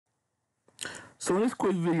So in this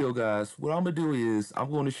quick video, guys, what I'm gonna do is I'm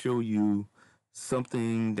going to show you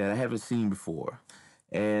something that I haven't seen before.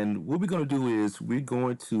 And what we're gonna do is we're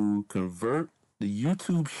going to convert the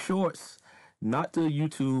YouTube shorts, not the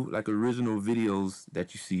YouTube like original videos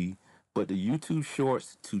that you see, but the YouTube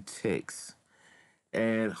shorts to text.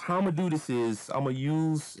 And how I'm gonna do this is I'm gonna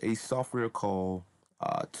use a software called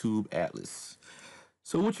Tube Atlas.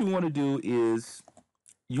 So what you want to do is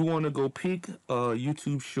you want to go pick a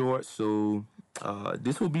YouTube short. So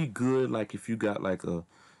this will be good like if you got like a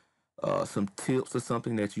some tips or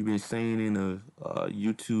something that you've been saying in a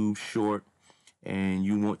YouTube short and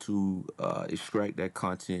you want to extract that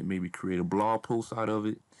content, maybe create a blog post out of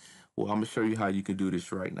it. Well, I'm gonna show you how you can do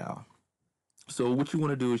this right now. So what you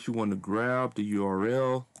want to do is you want to grab the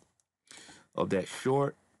URL of that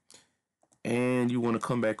short and you want to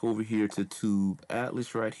come back over here to Tube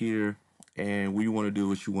Atlas right here. And what you want to do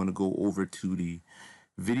is you want to go over to the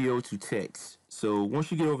video to text. So once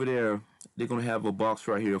you get over there, they're going to have a box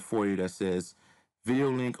right here for you that says video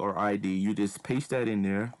link or ID. You just paste that in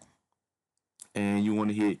there and you want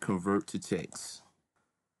to hit convert to text.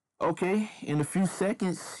 Okay, in a few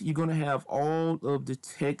seconds, you're going to have all of the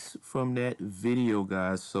text from that video,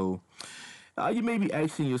 guys. So you may be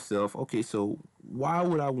asking yourself, okay, so why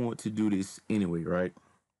would I want to do this anyway, right?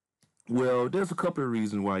 Well, there's a couple of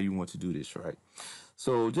reasons why you want to do this, right?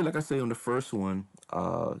 So just like I say on the first one,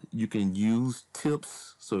 you can use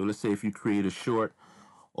tips. So let's say if you create a short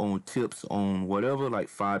on tips on whatever, like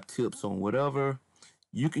 5 tips on whatever,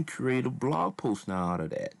 you can create a blog post now out of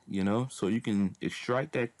that, you know? So you can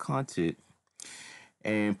extract that content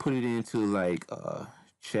and put it into like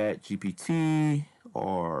chatgpt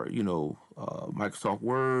or, Microsoft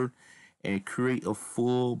Word and create a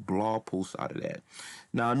full blog post out of that.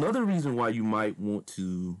 Now, another reason why you might want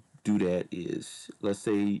to do that is, let's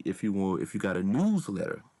say if you got a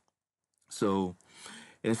newsletter. So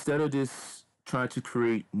instead of just trying to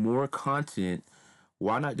create more content,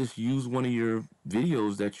 why not just use one of your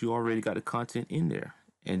videos that you already got the content in there,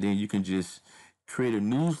 and then you can just create a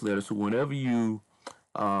newsletter. So whenever you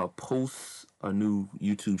post a new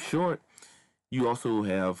YouTube short, you also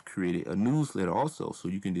have created a newsletter also. So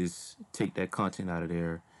you can just take that content out of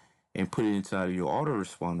there and put it inside of your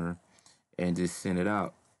autoresponder and just send it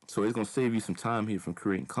out. So it's going to save you some time here from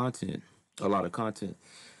creating content, a lot of content.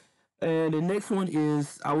 And the next one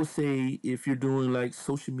is, I would say, if you're doing like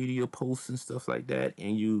social media posts and stuff like that,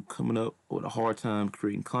 and you coming up with a hard time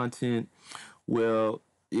creating content, well,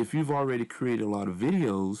 if you've already created a lot of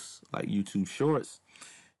videos like YouTube shorts,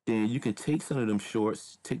 then you can take some of them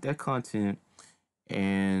shorts, take that content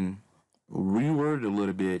and reword it a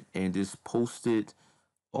little bit and just post it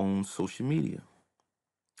on social media.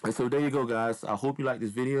 And so there you go, guys. I hope you like this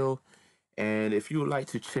video. And if you would like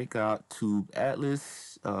to check out Tube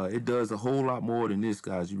Atlas, it does a whole lot more than this,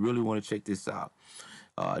 guys. You really want to check this out.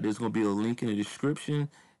 There's going to be a link in the description,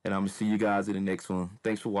 and I'm going to see you guys in the next one.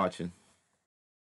 Thanks for watching.